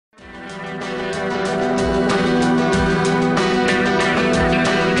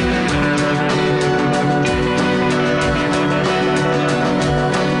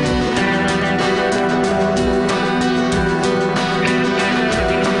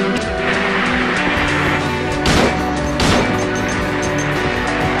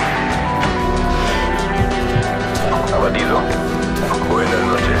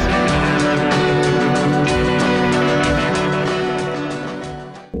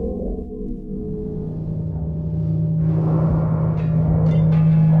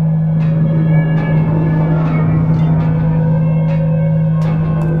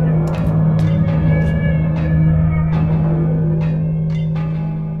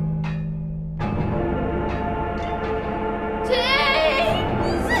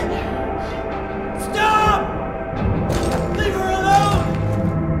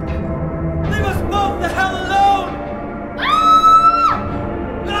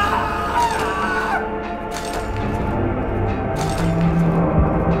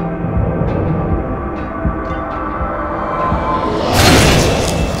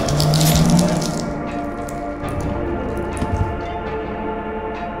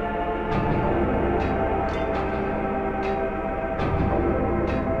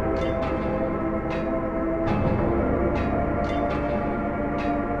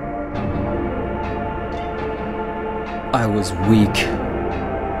I was weak.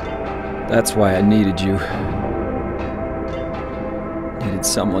 That's why I needed you. Needed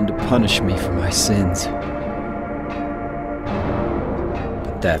someone to punish me for my sins.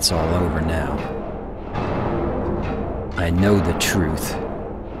 But that's all over now. I know the truth.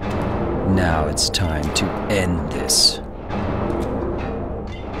 Now it's time to end this.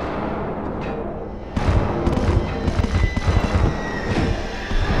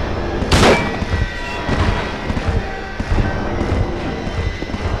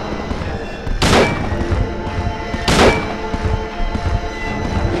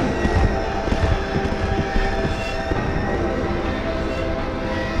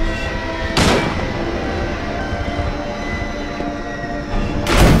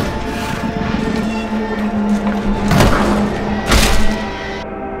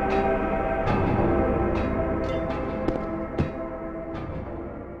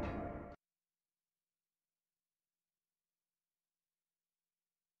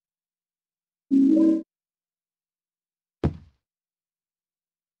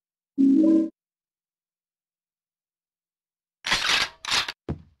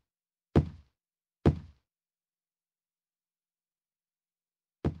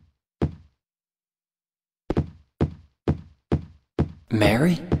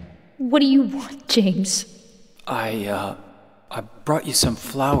 Mary? What do you want, James? I brought you some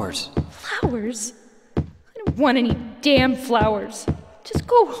flowers. Flowers? I don't want any damn flowers. Just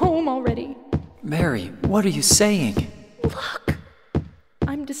go home already. Mary, what are you saying? Look,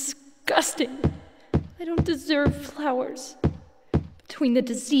 I'm disgusting. I don't deserve flowers. Between the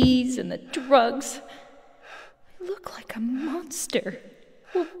disease and the drugs, I look like a monster.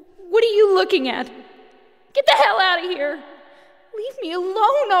 Well, what are you looking at? Get the hell out of here! Leave me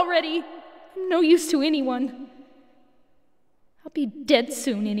alone already! I'm no use to anyone. I'll be dead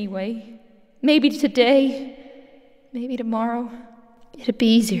soon anyway. Maybe today, maybe tomorrow. It'd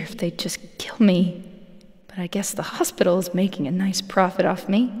be easier if they'd just kill me. But I guess the hospital is making a nice profit off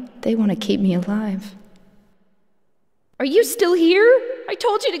me. They want to keep me alive. Are you still here? I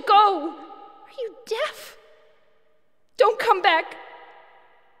told you to go! Are you deaf? Don't come back!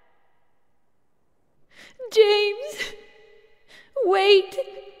 James! Wait!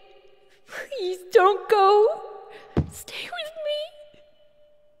 Please don't go! Stay with me!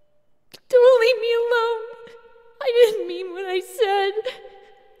 Don't leave me alone! I didn't mean what I said!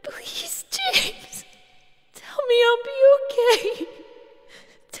 Please, James! Tell me I'll be okay!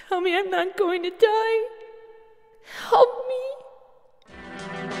 Tell me I'm not going to die! Help me!